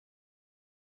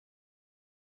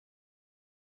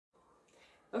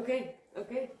Okay.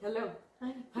 Hello.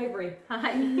 Hi. Hi, Breigh.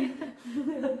 Hi.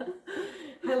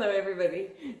 Hello,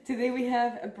 everybody. Today we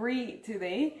have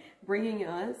Breigh bringing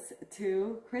us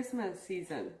to Christmas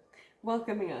season,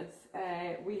 welcoming us.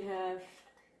 We have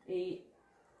a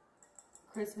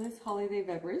Christmas holiday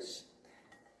beverage,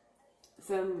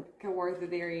 some Kawartha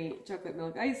Dairy chocolate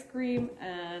milk ice cream,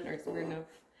 and our spoon of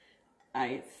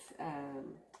ice,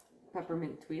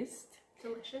 peppermint twist.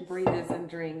 Delicious. Breigh doesn't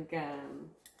drink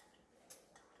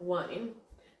wine,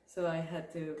 so I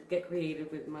had to get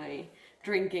creative with my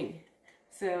drinking.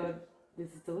 So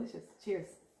this is delicious. Cheers.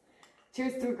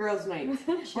 Cheers to a girls' night.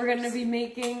 We're going to be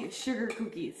making sugar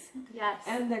cookies. Yes.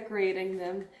 And decorating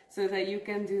them so that you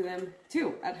can do them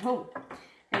too at home.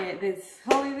 This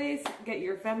holidays, get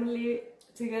your family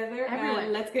together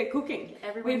and let's get cooking.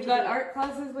 We've got art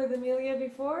classes with Amelia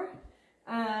before,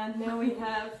 and now we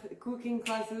have cooking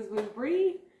classes with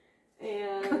Breigh.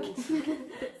 And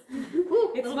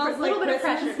it smells like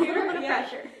Christmas here. A little bit of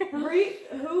pressure. Breigh,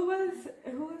 who was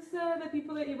the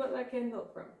people that you bought that candle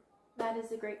from? That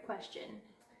is a great question.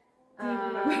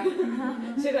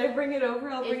 Should I bring it over?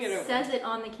 I'll bring it over. It says it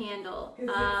on the candle. It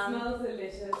smells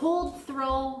delicious. Cold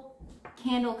Throw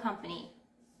Candle Company,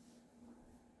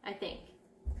 I think.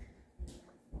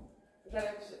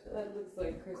 That looks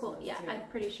like Christmas. Cool. Yeah, too. I'm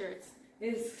pretty sure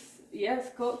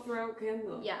Yes, Cold Throw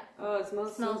Candle. Yeah. Oh, it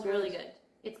smells so really good.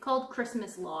 It's called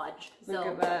Christmas Lodge. Look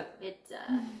at that.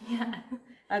 Yeah.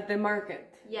 At the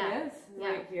market. Yeah. Yes. Yeah.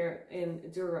 Right here in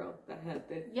Duro that had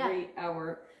the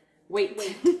 3-hour wait.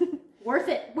 Worth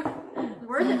it.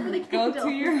 Worth it for the candle.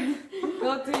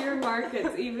 Go to your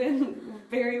markets, even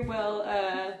very well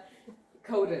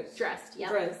coated. Dressed. Yeah.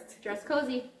 Dressed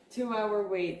cozy. 2-hour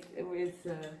wait is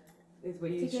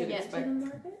what you should expect. To the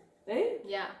market? Eh?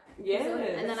 Yeah. Yeah.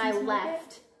 And then I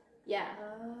left. Yeah.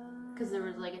 Because there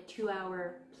was like a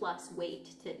 2-hour plus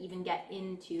wait to even get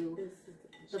into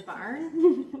the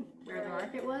barn where the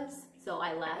market was. So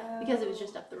I left because it was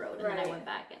just up the road, and then I went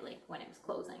back at like when it was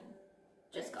closing.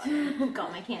 Just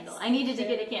got my candle. I needed to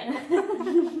get a candle.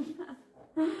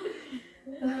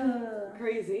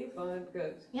 Crazy, but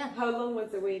good. Yeah. How long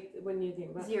was the wait when you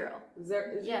came back? Zero.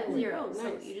 Zero. Zero. Oh, So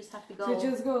nice. you just have to go. So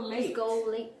just go late. Just go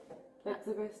late. That's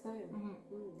the best time.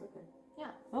 Okay.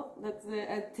 Yeah. Oh, that's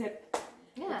a tip.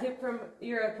 Yeah. A tip from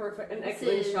you're an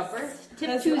excellent shopper. Tip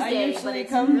That's Tuesday, I usually but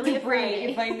come really to Breigh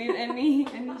Friday. if I need any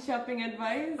shopping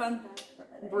advice. Fun fact for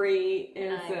Friday. Breigh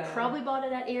is I probably bought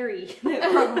it at Airy.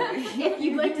 probably. If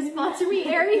you'd like to sponsor me,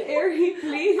 Airy,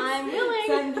 please. I'm willing.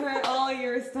 Send her all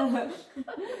your stuff.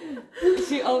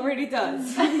 She already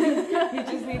does. You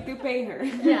just need to pay her.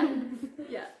 Yeah.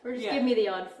 Or just give me the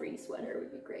odd free sweater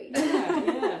would be great.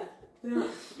 Yeah.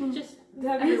 Just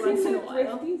Have every you once seen in the a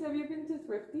while. Thrifties? Have you been to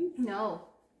Thrifties? No.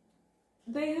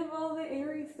 They have all the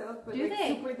Airy stuff, but Do like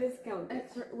they? super discounted.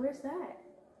 Where's that?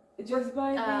 Just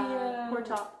by the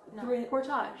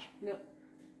Portage. No.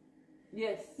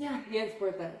 Yes. Yeah. Yes,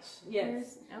 Portage.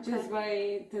 Yes. Okay. Just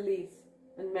by Talise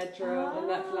and Metro and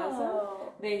that plaza.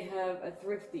 They have a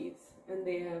Thrifties and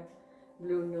they have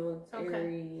Blue Notes,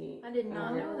 Airy. I did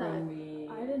not know that.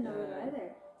 I didn't know that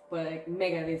either. But like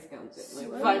mega discounted, like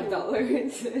 $5.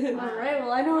 All right.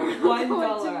 Well, I know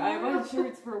 $1. I want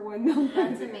shirts for $1.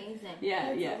 That's amazing.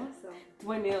 Yeah. Awesome.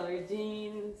 $20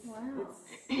 jeans. Wow.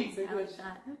 It's a I good. like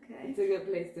that. Okay. It's a good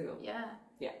place to go. Yeah.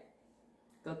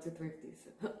 Go to Thrifties.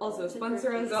 Also, To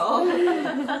sponsor us Thrifties. all.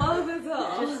 All of us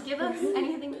all. Just give us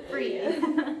anything free.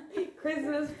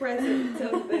 Christmas present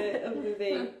of the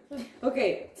day.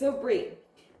 Okay, so Breigh,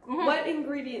 what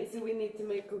ingredients do we need to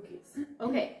make cookies?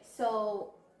 Okay,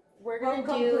 so we're How gonna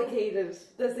complicated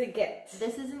does it get?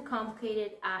 This isn't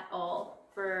complicated at all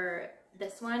for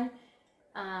this one.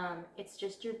 It's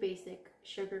just your basic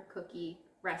sugar cookie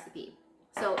recipe.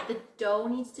 So the dough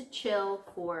needs to chill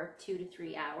for 2 to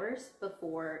 3 hours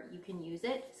before you can use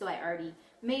it. So I already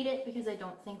made it because I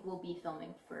don't think we'll be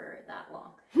filming for that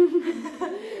long.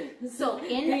 So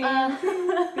in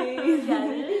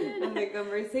the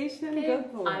conversation, go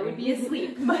for I would be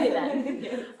asleep by then.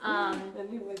 Yes.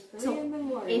 And it was 3 in the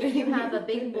morning. If you have a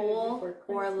big bowl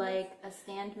or like a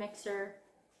stand mixer,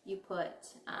 you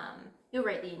put, you'll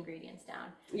write the ingredients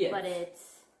down. Yes. But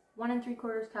it's 1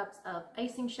 3/4 cups of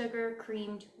icing sugar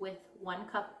creamed with 1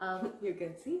 cup of you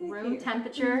can see it room here.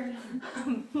 temperature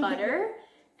butter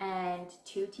and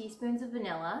 2 teaspoons of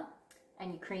vanilla,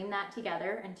 and you cream that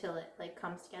together until it like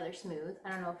comes together smooth. I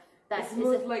don't know if that it's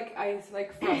smooth like ice,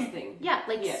 like frosting. Yeah,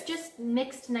 like just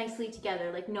mixed nicely together,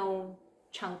 like no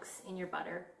chunks in your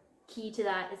butter. Key to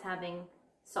that is having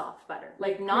soft butter,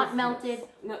 like not Christmas. melted,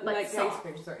 Not but like soft. ice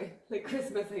cream. Sorry, like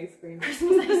Christmas ice cream.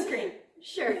 Christmas ice cream.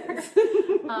 Sure.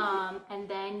 And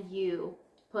then you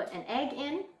put an egg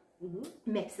in,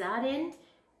 mix that in,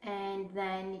 and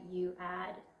then you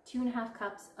add 2.5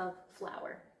 cups of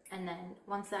flour. And then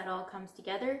once that all comes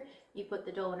together, you put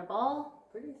the dough in a ball.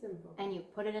 Pretty simple. And you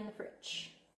put it in the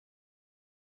fridge.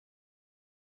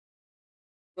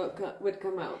 What would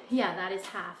come out? Yeah, that is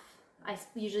half. I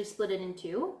usually split it in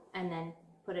 2 and then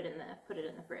put it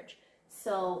in the fridge.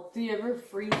 So do you ever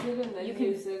freeze it and then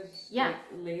use it like,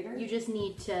 later? You just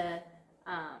need to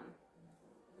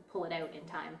pull it out in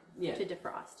time to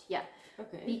defrost. Yeah.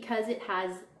 Okay. Because it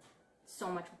has so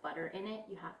much butter in it,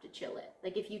 you have to chill it.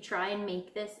 Like if you try and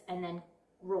make this and then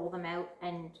roll them out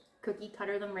and cookie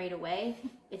cutter them right away,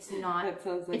 it's not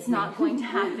not going to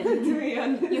happen. To be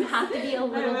honest, you have to be a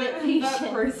little bit patient.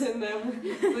 That person that was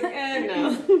like,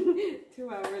 no. 2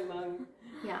 hour long.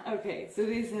 Yeah. Okay, so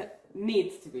this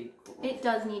needs to be cool. It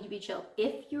does need to be chilled.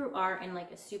 If you are in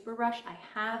like a super rush, I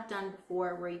have done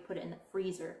before where you put it in the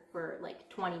freezer for like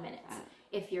 20 minutes.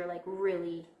 If you're like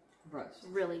really rushed,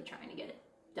 really trying to get it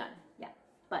done. Yeah.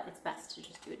 But it's best to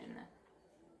just do it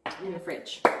in the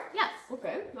fridge. Yes.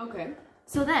 Okay. Okay.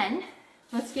 So then,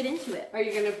 let's get into it. Are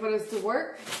you going to put us to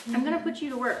work? I'm going to put you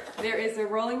to work. There is a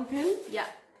rolling pin. Yeah.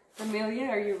 Amelia,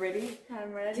 are you ready?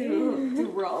 I'm ready. To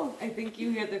roll? I think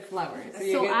you get the flour. So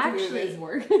you get actually, to do this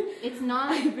work. It's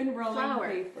not I've been rolling flour.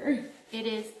 paper. It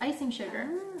is icing sugar.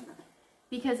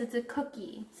 Because it's a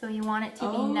cookie. So you want it to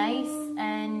be nice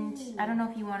and I don't know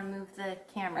if you want to move the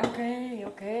camera. Okay,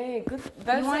 okay. Good.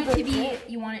 You want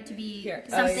it to be here,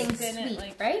 something sweet,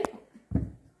 like, right?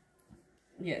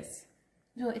 Yes.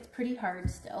 So it's pretty hard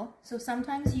still. So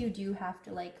sometimes you do have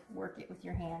to like work it with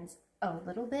your hands a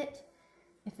little bit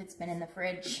if it's been in the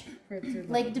fridge.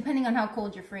 Like depending on how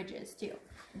cold your fridge is too.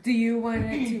 Do you want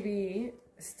it to be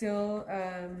still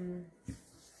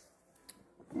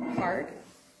hard?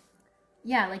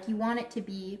 Yeah, like you want it to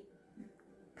be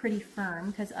pretty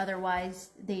firm because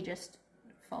otherwise they just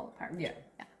fall apart. Yeah.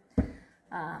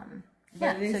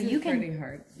 Yeah, this so is you can. Pretty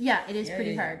hard. Yeah, it is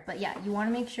pretty hard. But yeah, you want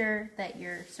to make sure that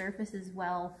your surface is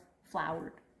well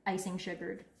floured, icing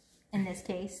sugared in this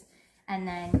case. And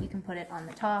then you can put it on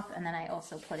the top, and then I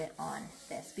also put it on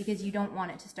this because you don't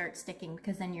want it to start sticking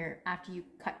because then after you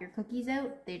cut your cookies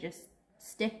out, they just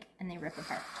stick and they rip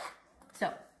apart.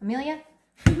 So, Amelia?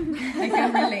 I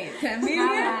can relate.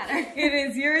 Amelia, it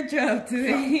is your job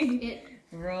today.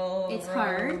 It's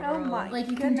hard. Oh my Like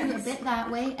you can do a bit that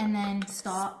way and then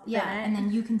stop. Yeah, and then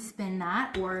you can spin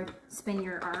that or spin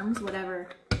your arms, whatever.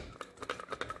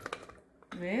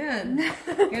 Man,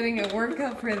 getting a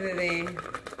workout for the day.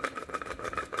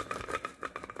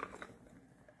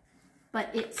 But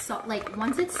it's like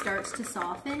once it starts to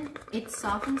soften, it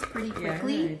softens pretty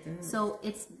quickly. Yeah, so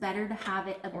it's better to have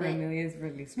it a bit. Amelia's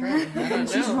really strong.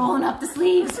 She's rolling up the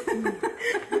sleeves.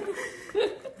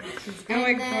 She's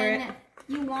going for it.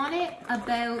 You want it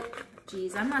about,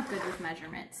 geez, I'm not good with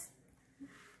measurements.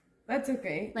 That's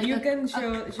okay. Like you can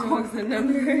show us the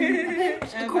number. A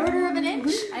quarter of an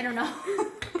inch? I don't know.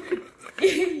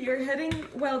 You're heading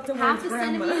well towards half a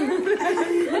grandma.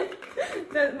 centimeter.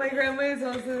 That my grandma is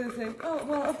also the same. Oh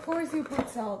well, of course you put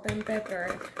salt and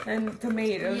pepper and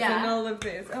tomatoes and all of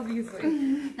this, obviously.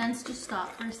 Then just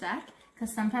stop for a sec,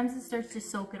 because sometimes it starts to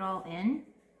soak it all in.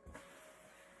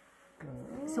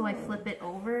 So I flip it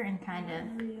over and kind of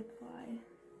reapply.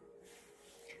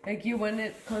 Like you want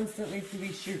it constantly to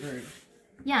be sugared.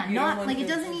 Yeah, not like it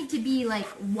doesn't need to be like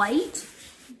white,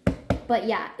 but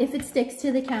yeah, if it sticks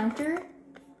to the counter,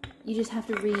 you just have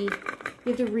to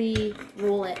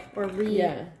re-roll it or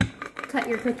cut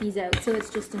your cookies out, so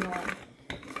it's just annoying.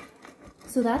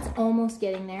 So that's almost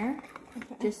getting there.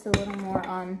 Okay. Just a little more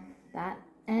on that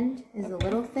end is a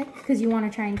little thick because you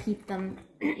want to try and keep them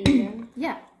even.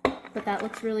 Yeah, but that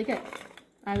looks really good.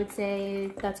 I would say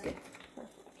that's good.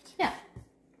 Perfect. Yeah.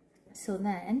 So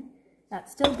then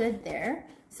that's still good there.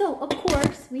 So of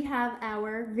course we have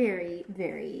our very,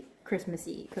 very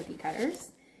Christmassy cookie cutters.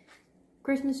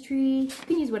 Christmas tree, you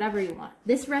can use whatever you want.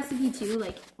 This recipe too,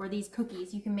 like, or these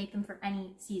cookies, you can make them for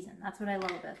any season. That's what I love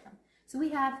about them. So we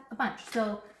have a bunch.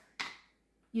 So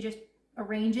you just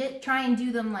arrange it, try and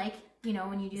do them like, you know,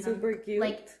 when you do them,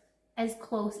 like as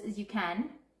close as you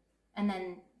can. And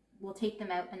then we'll take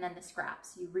them out and then the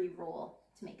scraps you re-roll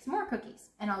to make some more cookies.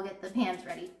 And I'll get the pans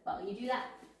ready while you do that.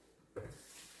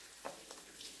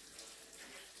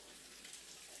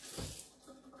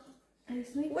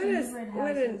 What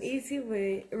an easy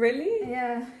way. Really?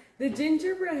 Yeah. The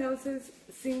gingerbread houses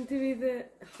seem to be the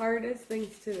hardest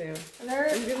things to do. They're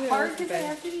hard because they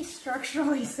have to be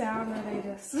structurally sound or they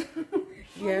just...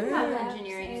 Yeah. You have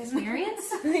engineering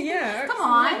experience. Yeah. Come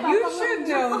on. You should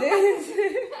know this.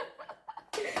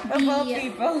 Of all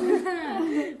people.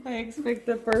 I expect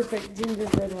the perfect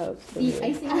gingerbread house. The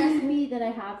icing recipe that I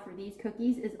have for these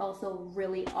cookies is also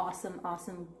really awesome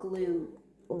glue.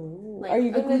 Ooh. Like Are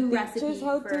you a going glue to teach us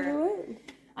how to do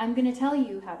it? I'm going to tell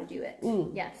you how to do it.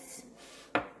 Yes.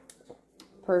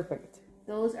 Perfect.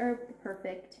 Those are the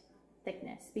perfect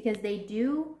thickness because they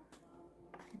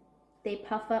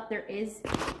puff up.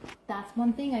 That's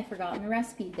one thing I forgot in the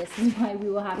recipe. This is why we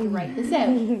will have to write this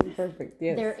out. Perfect,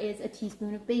 yes. There is a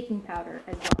teaspoon of baking powder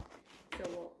as well. So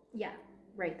we'll,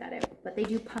 write that out. But they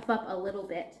do puff up a little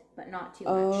bit, but not too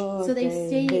much. Oh, so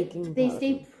okay. they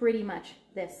stay pretty much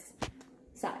this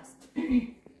size.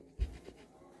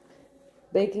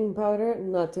 Baking powder,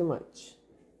 not too much.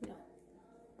 No.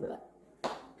 But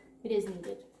it is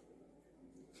needed.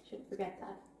 Shouldn't forget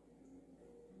that.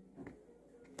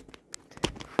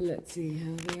 Let's see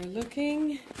how they're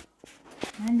looking.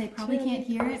 And they probably can't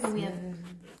hear it, but we have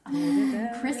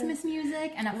Christmas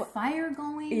music and a fire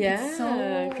going. Yeah,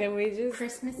 so can we just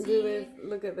Christmassy.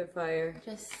 Look at the fire.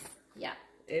 Just, yeah.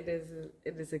 It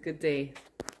is a good day.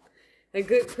 A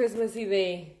good Christmassy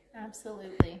day.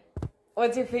 Absolutely.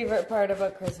 What's your favorite part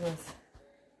about Christmas?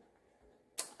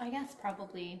 I guess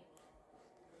probably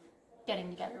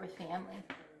getting together with family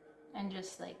and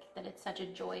just like that it's such a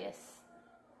joyous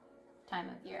time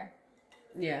of year.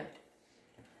 Yeah.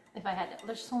 If I had to,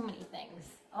 there's so many things.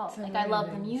 Oh, So like I love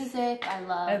the music. I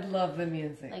love the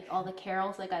music. Like all the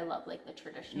carols. Like I love like the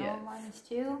traditional ones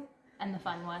too, and the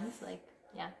fun ones. Like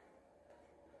yeah.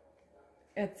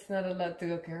 It's not allowed to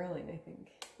go caroling, I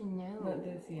think. No. Not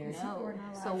this year. No.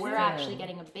 So we're actually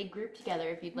getting a big group together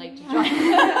if you'd like to join.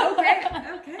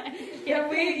 Okay.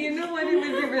 Yeah, you know what? It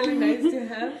would be really nice to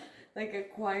have like a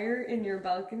choir in your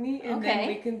balcony, and then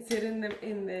we can sit in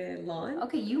the lawn.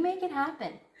 Okay, you make it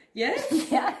happen. Yes.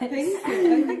 Yes. Thank you.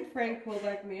 I think Frank will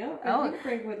back me up. I think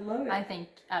Frank would love it. I think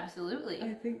absolutely.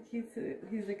 I think he's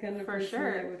the kind of For person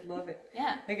sure. that would love it.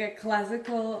 Yeah. Like a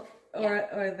classical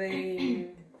or the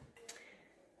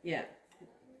the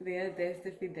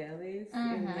Desde Fidelis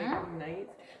in like night.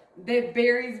 The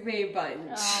Berries Bay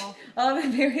bunch. Oh. All the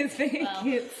Berries Bay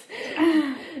kids.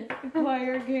 The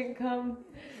choir can come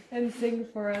and sing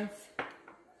for us.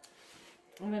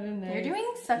 What a nice You're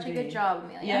doing such a good job,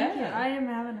 Amelia. Yeah. I am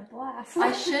having a blast.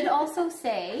 I should also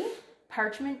say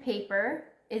parchment paper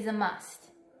is a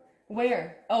must.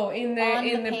 Where? Oh, in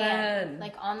the pan.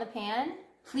 Like on the pan,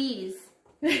 please.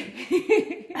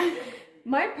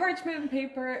 My parchment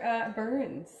paper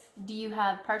burns. Do you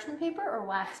have parchment paper or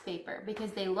wax paper?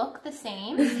 Because they look the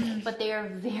same, but they are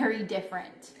very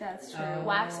different. That's true.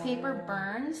 Wax paper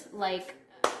burns like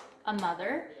a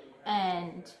mother,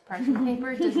 and parchment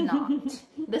paper does not.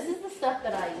 This is the stuff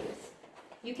that I use.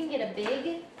 You can get a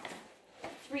big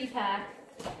 3-pack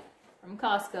from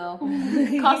Costco.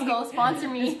 Costco, sponsor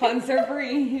me. Sponsor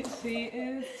Breigh. She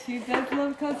does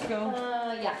love Costco.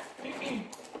 Yeah.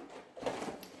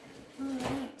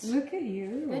 Look at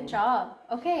you. Good job.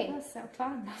 Okay. That's so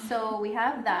fun. So we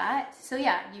have that. So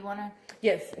yeah, you want to...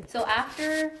 Yes. So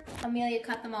after Amelia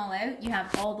cut them all out, you have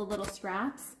all the little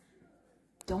scraps.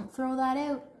 Don't throw that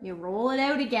out. You roll it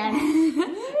out again.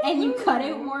 And you cut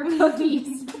out more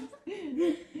cookies.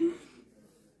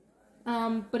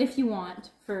 But if you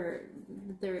want,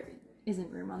 there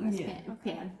isn't room on this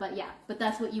pan. But yeah, but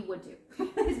that's what you would do.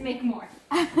 Is make more.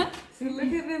 So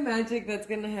look at the magic that's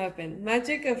going to happen.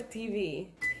 Magic of TV.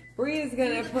 Breigh is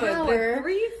going to put the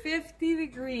 350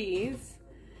 degrees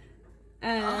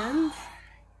and...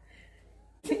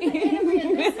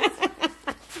 This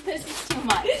is too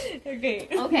much. Okay.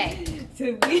 Okay.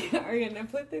 So we are going to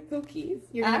put the cookies.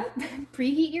 You're going to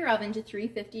preheat your oven to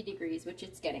 350 degrees, which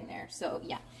it's getting there. So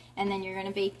yeah. And then you're going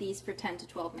to bake these for 10 to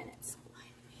 12 minutes.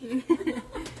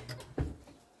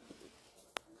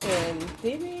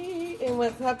 And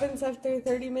what happens after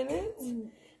 30 minutes?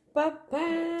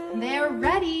 Ba-bam! They're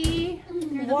ready.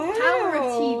 They're the power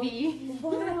of TV.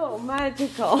 Wow,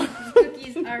 magical.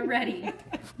 Cookies are ready.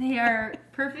 They are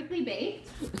perfectly baked.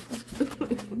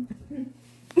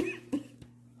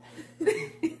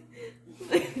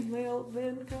 My old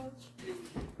man couch.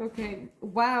 Okay.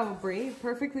 Wow, Breigh,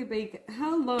 perfectly baked.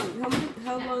 How long?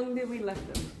 How long did we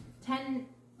left them? 10.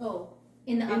 Oh,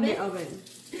 in the oven.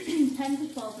 10 to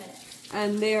 12 minutes.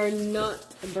 And they are not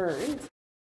burned.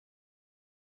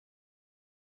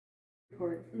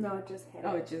 No, it just hit it.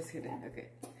 Oh, it just hit it. Okay.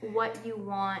 What you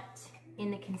want in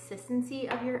the consistency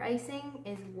of your icing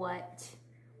is what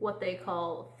they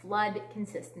call flood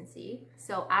consistency.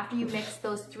 So after you mix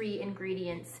those 3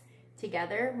 ingredients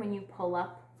together, when you pull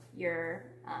up your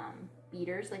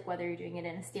beaters, like whether you're doing it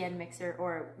in a stand mixer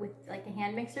or with like a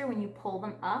hand mixer, when you pull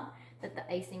them up, that the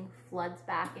icing floods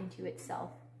back into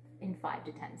itself in 5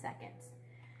 to 10 seconds.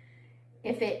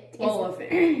 If it is all of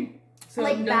it, so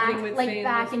like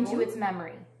back into spoon? its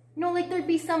memory. No, like there'd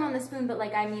be some on the spoon, but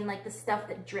like I mean like the stuff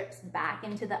that drips back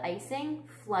into the icing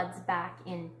floods back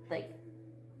in, like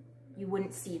you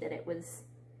wouldn't see that it was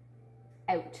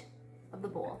out of the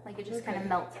bowl. Like it just kind of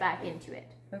melts back into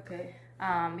it. Okay.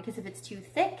 Because if it's too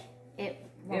thick, it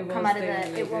won't come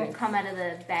out of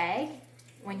the bag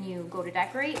when you go to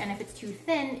decorate, and if it's too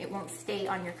thin, it won't stay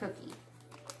on your cookie.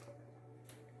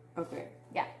 Okay.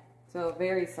 Yeah. So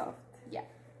very soft. Yeah.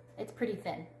 It's pretty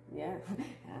thin. Yeah.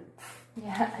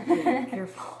 Yeah.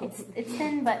 Careful. It's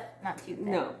thin, but not too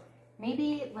thin. No.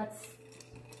 Maybe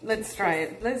let's try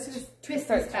it. Let's just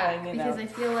start trying it because out. I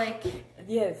feel like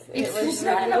it's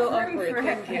not a enough little room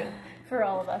awkward. for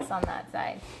all of us on that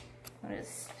side. It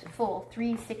is full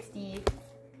 360.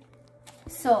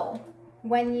 So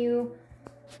when you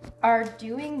are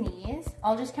doing these,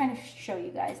 I'll just kind of show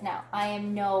you guys now. I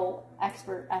am no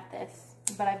expert at this,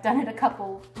 but I've done it a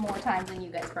couple more times than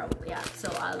you guys probably have. So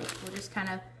we'll just kind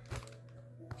of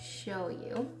show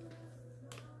you.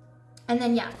 And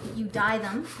then yeah, you dye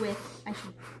them with, I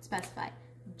should specify,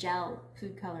 gel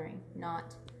food coloring,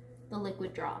 not the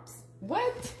liquid drops.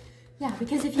 What? Yeah,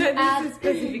 because if you add the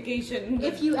specification,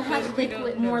 if you add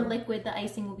liquid, more liquid, the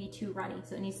icing will be too runny.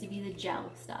 So it needs to be the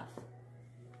gel stuff.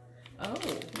 Oh,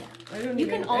 yeah. I don't you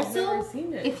even, can also, I've never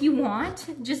seen it. if you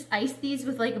want, just ice these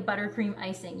with like a buttercream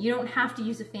icing. You don't have to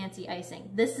use a fancy icing.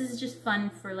 This is just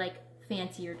fun for like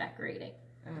fancier decorating.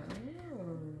 Oh.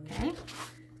 Okay.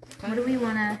 What do we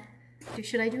want to do?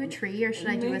 Should I do a tree or should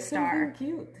I do a star?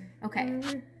 Cute. Okay.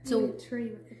 So tree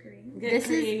with the green. this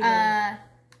is a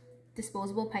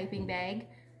disposable piping bag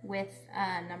with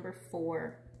number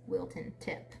 4 Wilton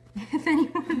tip. If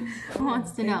anyone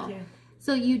wants to know.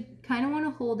 So you kind of want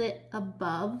to hold it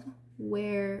above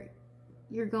where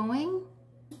you're going.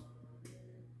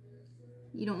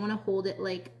 You don't want to hold it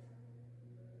like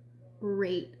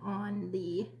right on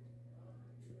the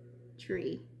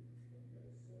tree.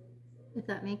 If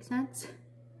that makes sense.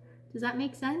 Does that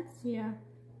make sense? Yeah.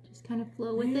 Just kind of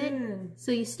flow with it.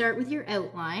 So you start with your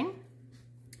outline,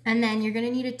 and then you're going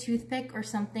to need a toothpick or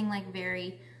something like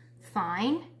very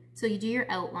fine. So you do your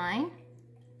outline,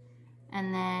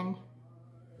 and then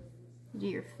you do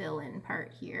your fill-in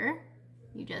part here.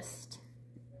 You just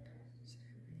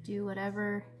do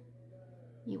whatever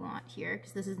you want here,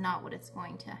 because this is not what it's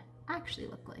going to actually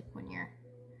look like when you're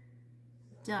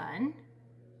done.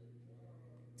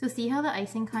 So see how the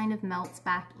icing kind of melts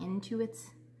back into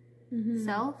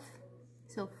itself?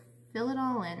 So fill it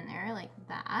all in there like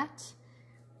that.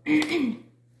 And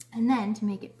then to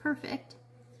make it perfect,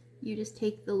 you just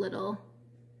take the little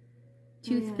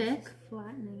toothpick,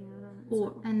 flattening out on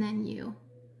itself. and then you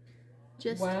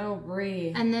just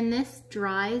Breigh. and then this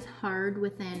dries hard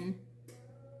within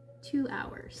 2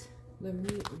 hours. Let me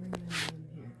bring that in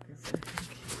here because I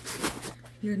think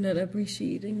you're not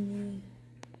appreciating me.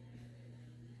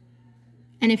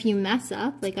 And if you mess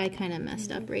up, like I kind of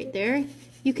messed up right there,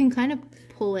 you can kind of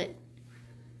pull it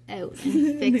out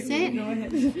and fix it. Go ahead,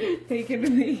 take it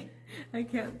away. I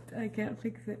can't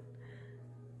fix it.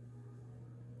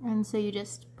 And so you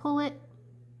just pull it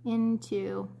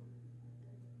into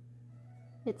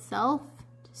itself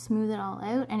to smooth it all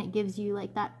out, and it gives you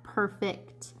like that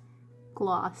perfect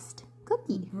glossed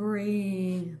cookie.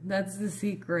 Breigh, that's the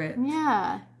secret.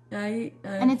 Yeah.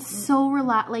 And it's so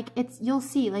you'll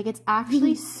see, like it's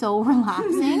actually so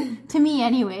relaxing to me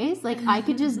anyways. Like I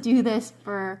could just do this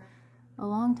for a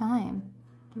long time.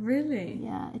 Really?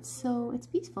 Yeah, it's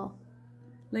peaceful.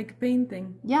 Like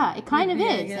painting. Yeah, it kind of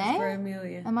is, eh? For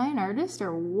Amelia. Am I an artist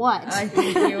or what? I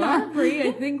think you are, Breigh.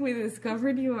 I think we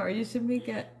discovered you are. You should make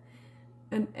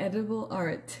an edible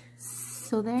art.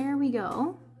 So there we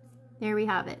go. There we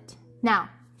have it. Now,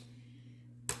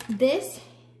 this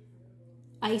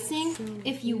icing,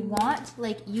 if you want,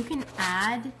 like you can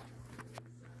add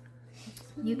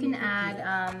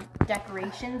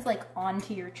decorations like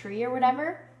onto your tree or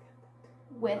whatever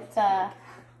with the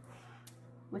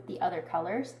other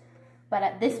colors, but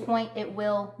at this point it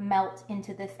will melt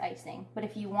into this icing. But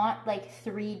if you want like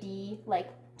 3D, like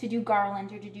to do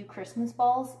garland or to do Christmas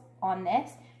balls on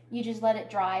this, you just let it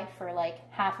dry for like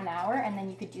half an hour, and then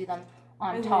you could do them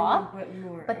on top.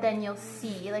 But then you'll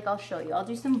see, like I'll show you, I'll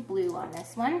do some blue on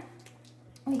this one.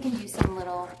 We can do some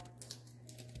little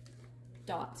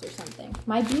dots or something.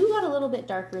 My blue got a little bit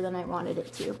darker than I wanted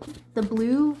it to. The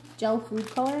blue gel food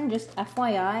coloring, just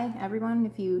FYI, everyone,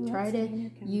 if you try to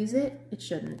use it, it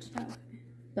shouldn't. Oh.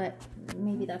 But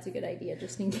maybe that's a good idea,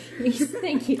 just in case.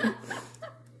 Thank you.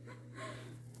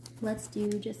 Let's do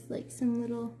just like some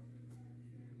little...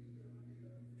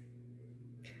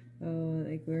 Oh,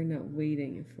 like we're not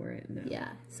waiting for it now. Yeah,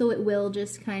 so it will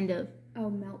just kind of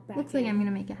melt back. Looks like I'm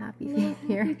gonna make a happy face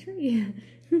here. Happy tree.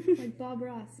 Like Bob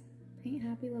Ross. Paint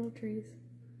happy little trees.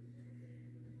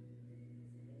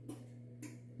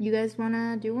 You guys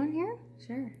wanna do one here?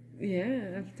 Sure.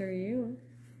 Yeah, after you.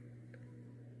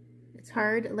 It's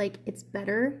hard, like it's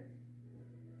better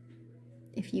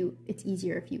if it's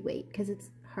easier if you wait, because it's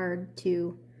hard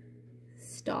to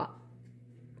stop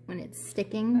when it's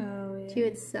sticking to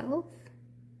itself.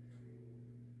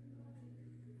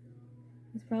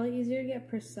 It's probably easier to get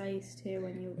precise too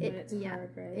when it's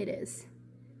hard, right? It is.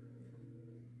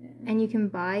 Yeah. And you can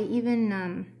buy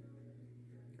even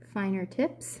finer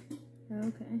tips.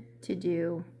 Okay. To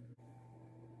do.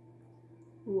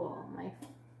 Well, my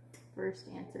first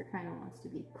answer kind of wants to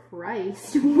be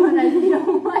Christ, but I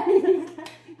don't like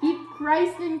keep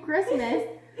Christ in Christmas.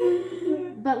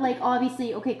 But like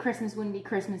obviously, okay, Christmas wouldn't be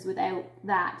Christmas without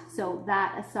that. So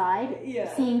that aside,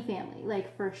 seeing family,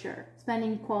 like for sure,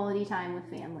 spending quality time with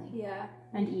family,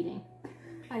 and eating.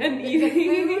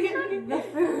 The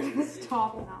food is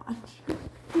top notch.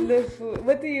 The food.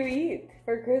 What do you eat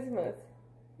for Christmas?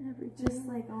 Just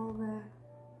like all the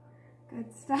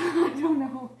good stuff. I don't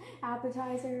know.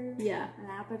 Appetizers. Yeah. And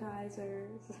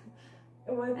appetizers.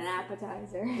 What's, and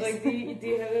appetizers. Like, do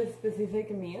you have a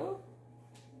specific meal?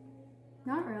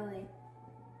 Not really.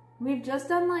 We've just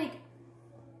done like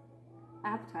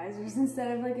appetizers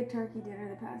instead of like a turkey dinner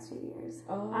the past few years.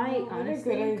 Oh, I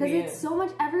honestly, because it's so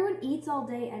much. Everyone eats all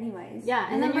day anyways. Yeah,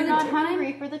 and then you're not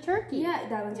hungry for the turkey. Yeah,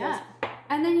 that one's yours.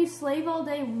 And then you slave all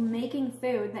day making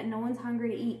food that no one's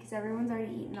hungry to eat because everyone's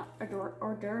already eaten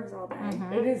hors d'oeuvres all day.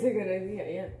 Mm-hmm. It is a good idea,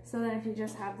 yeah. So then if you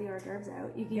just have the hors d'oeuvres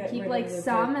out, you can keep like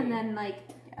some and then like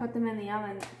put them in the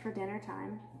oven for dinner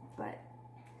time. But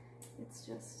it's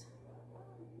just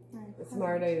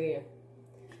smart idea.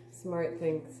 Smart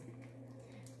things.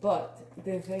 But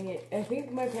the thing is, I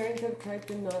think my parents have tried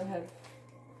to not have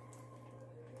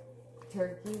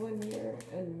turkey one year,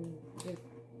 and just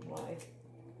why?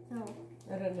 Oh.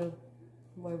 I don't know.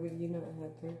 Why would you not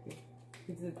have turkey?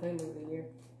 It's the time of the year.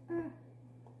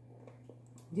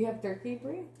 Do you have turkey,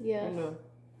 Breigh? Yes. Or no?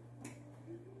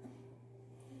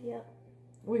 Yep.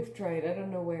 We've tried. I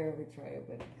don't know where we tried,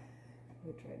 but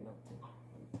we tried not to.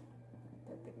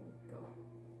 That didn't go.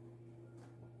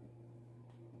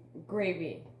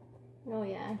 Gravy. Oh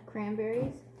yeah,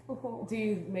 cranberries. Oh. Do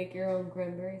you make your own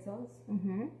cranberry sauce?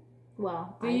 Mm-hmm.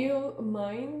 Well, do you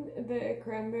mind the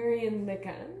cranberry in the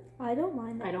can? I don't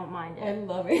mind it. I don't mind it. I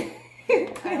love it.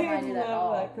 I don't mind it at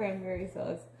all. That cranberry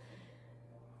sauce.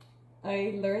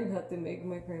 I learned how to make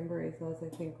my cranberry sauce, I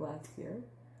think, last year.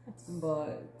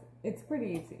 But it's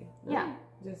pretty easy. No? Yeah.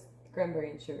 Just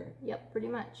cranberry and sugar. Yep, pretty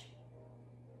much.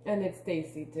 And it's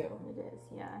tasty too. It is,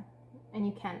 yeah. And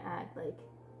you can add like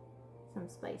some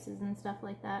spices and stuff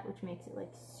like that, which makes it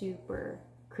like super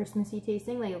Christmassy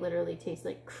tasting. Like it literally tastes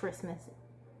like Christmas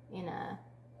in a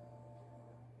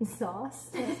sauce.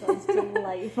 That sounds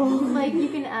delightful. Like you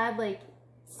can add like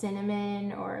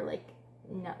cinnamon or like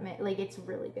nutmeg. Like it's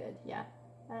really good. Yeah.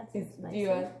 That's spicy.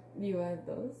 Do you add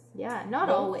those? Yeah, not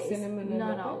Both always. Cinnamon and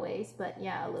not nutmeg? Always, but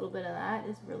yeah, a little bit of that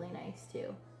is really nice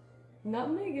too.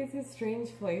 Nutmeg is a strange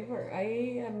flavor.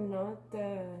 I am not.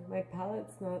 My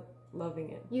palate's not loving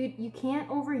it. You can't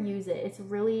overuse it. It's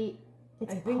really.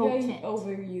 It's I think potent. I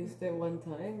overused it one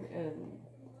time, and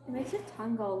it makes your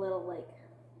tongue go a little like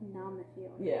numb if you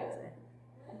don't use it.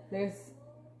 There's,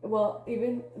 well,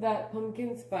 even that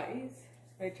pumpkin spice.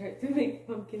 I tried to make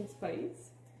pumpkin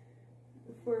spice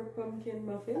for pumpkin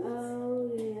muffins.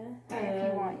 Oh yeah.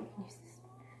 If you want, you can use this.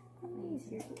 Probably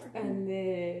easier to work. And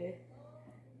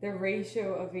the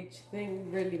ratio of each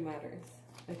thing really matters.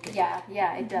 I think.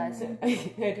 Yeah, it does.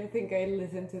 I don't think I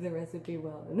listened to the recipe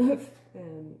well enough,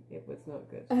 and it was not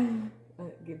good.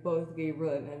 Both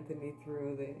Gabriel and Anthony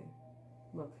threw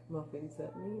the muffins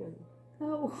at me, and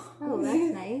oh,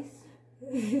 that's nice.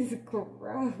 It's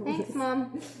gross. Thanks,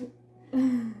 Mom.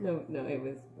 No, it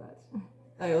was bad.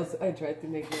 I tried to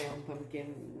make my own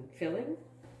pumpkin filling.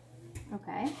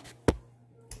 Okay.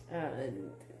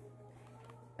 And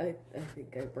I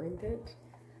think I burned it.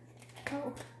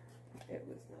 Oh. It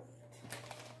was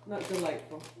not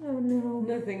delightful. Oh no.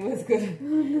 Nothing was good. Oh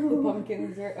no. The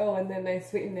pumpkins were, and then I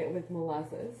sweetened it with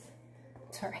molasses.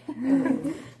 Sorry.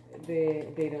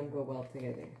 They don't go well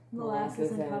together.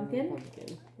 Molasses and pumpkin?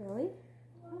 Pumpkin. Really?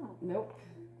 Oh. Nope.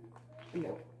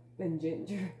 And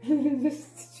ginger.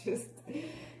 It's just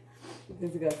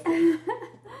disgusting.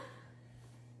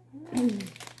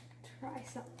 Try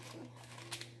something.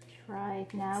 Try.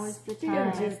 Now is the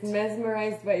I'm time. just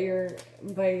mesmerized by your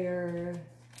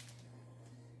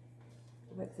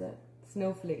what's that?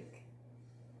 Snowflake.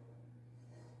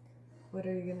 What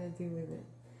are you gonna do with it?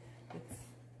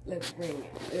 Let's bring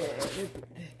the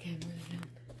camera down.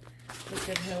 Look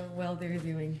at how well they're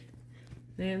doing.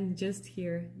 I am just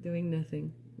here doing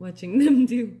nothing, watching them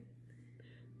do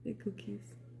the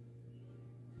cookies.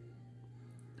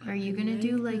 Are you gonna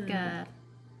do like a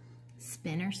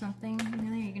spin or something?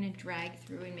 Amelia? Are you gonna drag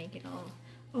through and make it all?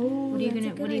 Oh, what are you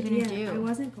gonna do? I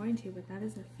wasn't going to, but that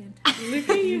is a fantastic. Look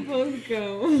at you both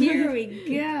go. Here we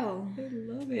go. I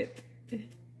love it.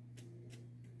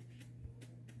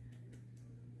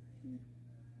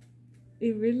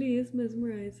 It really is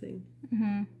mesmerizing.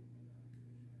 Mm-hmm.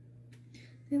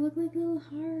 They look like little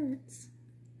hearts.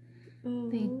 Oh.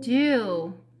 They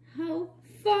do. How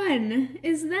fun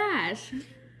is that?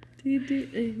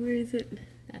 Where is it?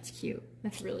 That's cute.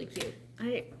 That's really cute.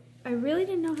 I really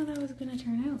didn't know how that was gonna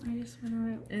turn out. I just went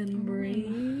around. And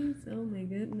Breigh. Oh my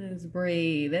goodness,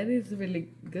 Breigh. That is really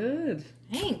good.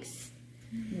 Thanks.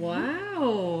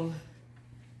 Wow.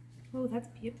 Oh, that's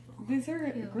beautiful. These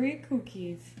are great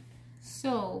cookies.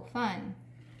 So fun.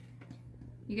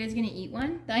 You guys gonna eat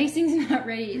one? The icing's not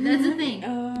ready. That's the thing.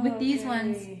 Oh, with these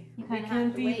ones, you kind of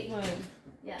have to wait. One.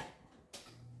 Yeah.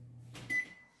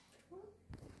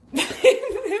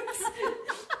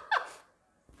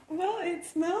 Well, it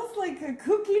smells like a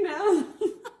cookie now.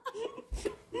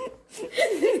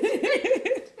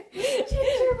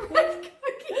 Gingerbread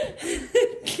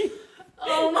cookie.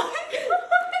 Oh my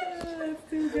god. That's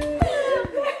too good.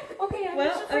 Okay, I'm Well,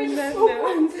 just afraid on to that smoke note-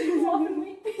 one.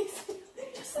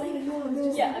 Just leave it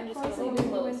closed. Yeah, I'm just gonna leave it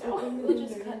closed. We'll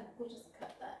just cut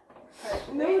that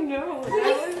part. No,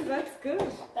 that's good.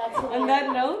 That's On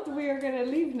that note, we are gonna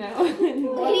leave now.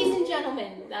 Ladies and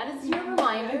gentlemen, that is your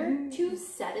reminder to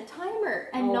set a timer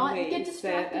and not Always get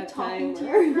distracted set a talking to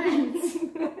timer. your friends.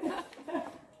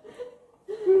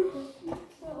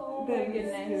 Oh my That is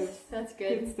goodness. That's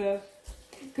Good good. stuff.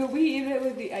 Could we eat it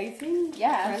with the icing?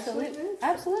 Yeah, fresh absolutely. like this?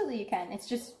 Absolutely you can. It's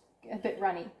just a bit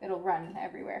runny. It'll run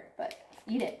everywhere, but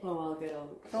eat it. Oh, I'll get all.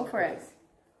 Go for it.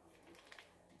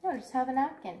 No, just have a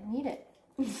napkin and eat it.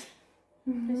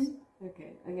 Just,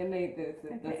 Okay, I'm gonna eat this.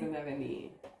 It doesn't have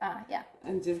any. yeah.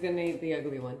 I'm just gonna eat the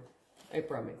ugly one. I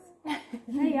promise.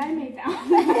 Hey, I made that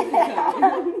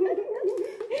one.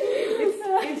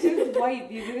 It's just white.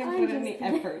 You didn't put any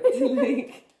effort.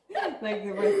 like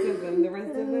the rest of them. The rest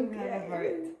of them have a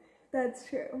heart. That's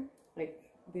true. Like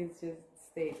these just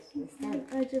stayed the start.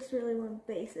 I just really went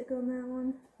basic on that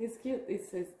one. It's cute. It's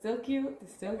still cute.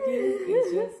 It's still cute.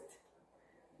 It's just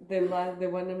the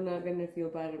one I'm not gonna feel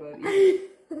bad about eating.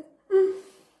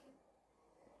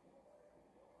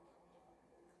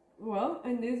 Well,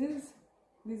 and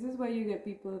this is why you get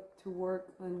people to work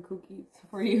on cookies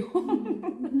for you.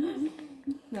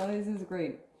 No, this is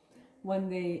great. One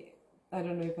day, I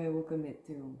don't know if I will commit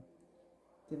to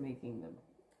making them.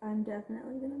 I'm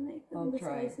definitely gonna make them. I'll This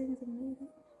try. icing is amazing.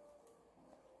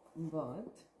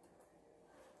 But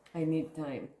I need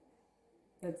time.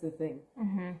 That's the thing.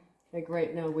 Mm-hmm. Like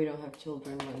right now, we don't have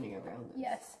children running around us.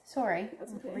 Yes. Sorry.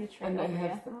 That's okay. Reach right And over you.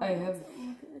 I have.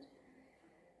 Oh, good.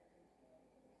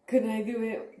 Can I do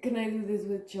it? Can I do this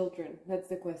with children? That's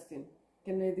the question.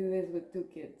 Can I do this with 2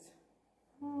 kids?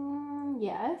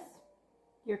 Yes.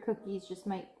 Your cookies just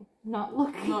might not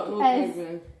look Not look as like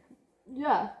that.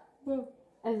 yeah Well,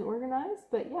 as organized,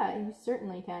 but yeah, you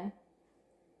certainly can.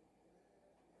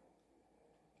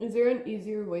 is there an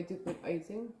easier way to put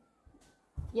icing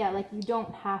Yeah, like you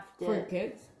don't have to. for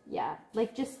kids? Yeah,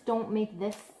 like just don't make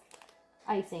this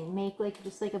icing. Make like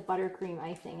just like a buttercream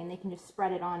icing, and they can just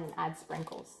spread it on and add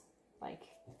sprinkles. Like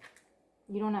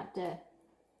you don't have to.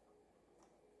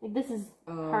 Like this is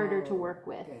harder to work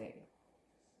with. Okay.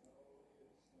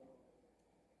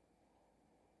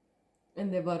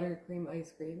 And the buttercream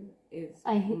ice cream is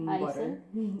butter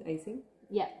icing.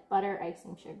 Yeah, butter,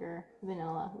 icing, sugar,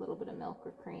 vanilla, a little bit of milk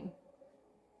or cream.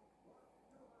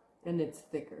 And it's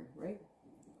thicker, right?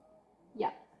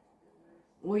 Yeah.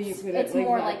 Well, you could It's like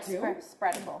more that like too?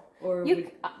 spreadable. Or You,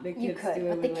 would the kids you could, do it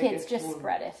but the with kids like a just spoon?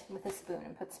 spread it with a spoon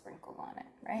and put sprinkles on it,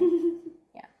 right?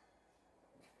 Yeah.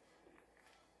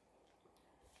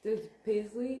 Does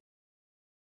Paisley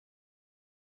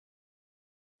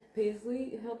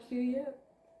helps you yet?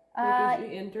 Like, is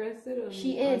she interested?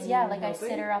 She is, yeah. Like I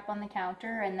sit her up on the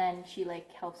counter and then she like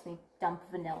helps me dump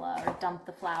vanilla or dump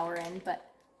the flour in, but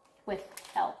with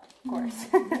help, of course.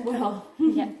 Well,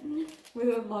 Yeah. with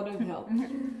a lot of help.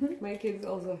 My kids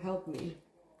also help me.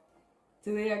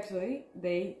 Today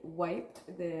they wiped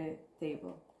the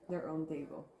table, their own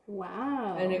table.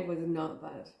 Wow. And it was not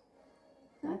bad.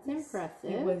 That's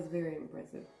impressive. It was very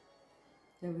impressive.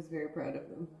 I was very proud of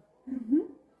them.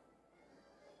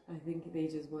 I think they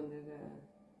just wanted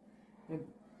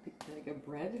like a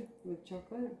bread with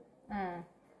chocolate. Mm.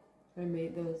 I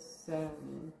made those,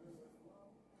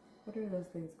 what are those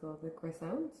things called? The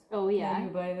croissants? Oh, yeah. You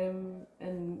buy them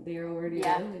and they're already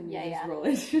done and you just roll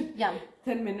it. Yum.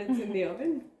 10 minutes in the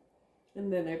oven.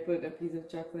 And then I put a piece of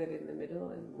chocolate in the middle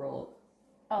and roll.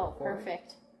 Oh,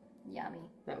 perfect. Yummy.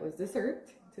 That was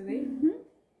dessert today. Mm-hmm.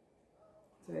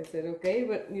 So I said, okay,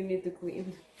 but you need to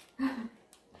clean.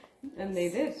 And they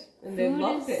did. And they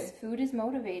loved it. Food is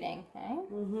motivating, eh?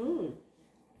 Mm-hmm.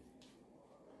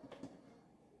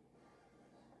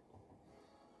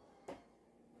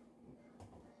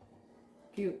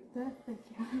 Cute.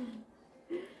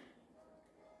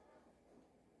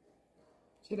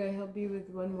 Should I help you with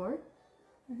one more?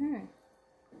 Mm-hmm.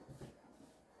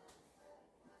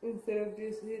 Instead of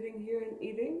just sitting here and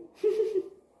eating?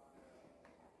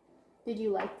 Did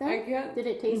you like that? I can't. Did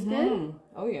it taste good?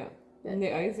 Oh yeah. Good. And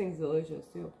the icing's delicious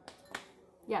too.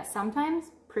 Yeah,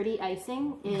 sometimes pretty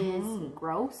icing is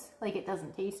gross. Like it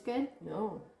doesn't taste good.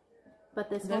 No. But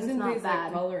this Doesn't one's not taste bad.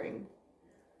 like coloring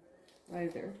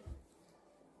either.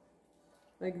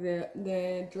 Like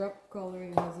the drop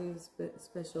coloring has a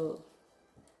special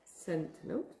scent,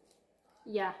 no?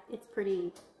 Yeah, it's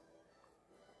pretty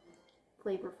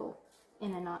flavorful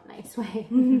in a not nice way.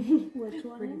 Which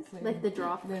one? Like the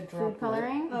drop food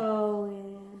coloring. Oh,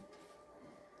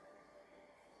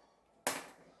 yeah.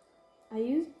 I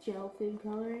used gel food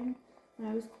coloring when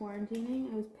I was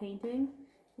quarantining. I was painting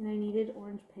and I needed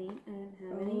orange paint. I didn't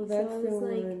have any. That's so I was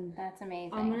like, one. That's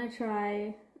amazing. I'm going to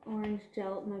try orange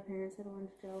gel. My parents had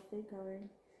orange gel food coloring.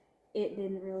 It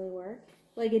didn't really work.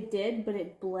 Like it did, but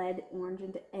it bled orange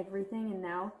into everything, and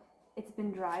now it's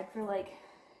been dried for like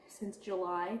since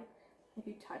July. If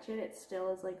you touch it, it still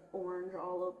is like orange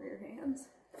all over your hands.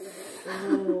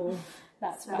 Oh,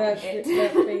 that's that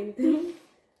painting.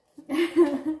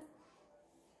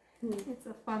 It's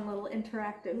a fun little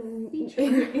interactive feature.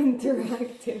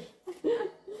 Interactive.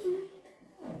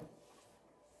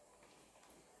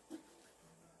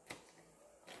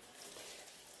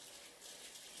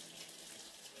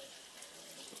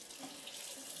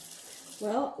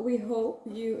 Well, we hope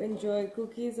you enjoy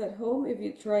cookies at home. If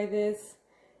you try this,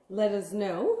 let us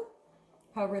know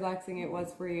how relaxing it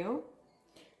was for you.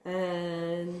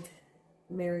 And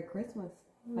Merry Christmas.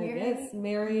 I guess.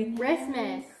 Merry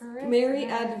Christmas. Merry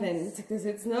Advent, because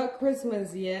it's not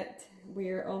Christmas yet.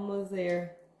 We're almost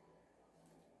there.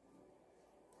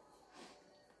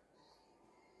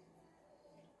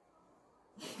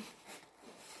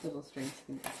 Little strange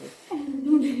thing to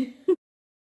say.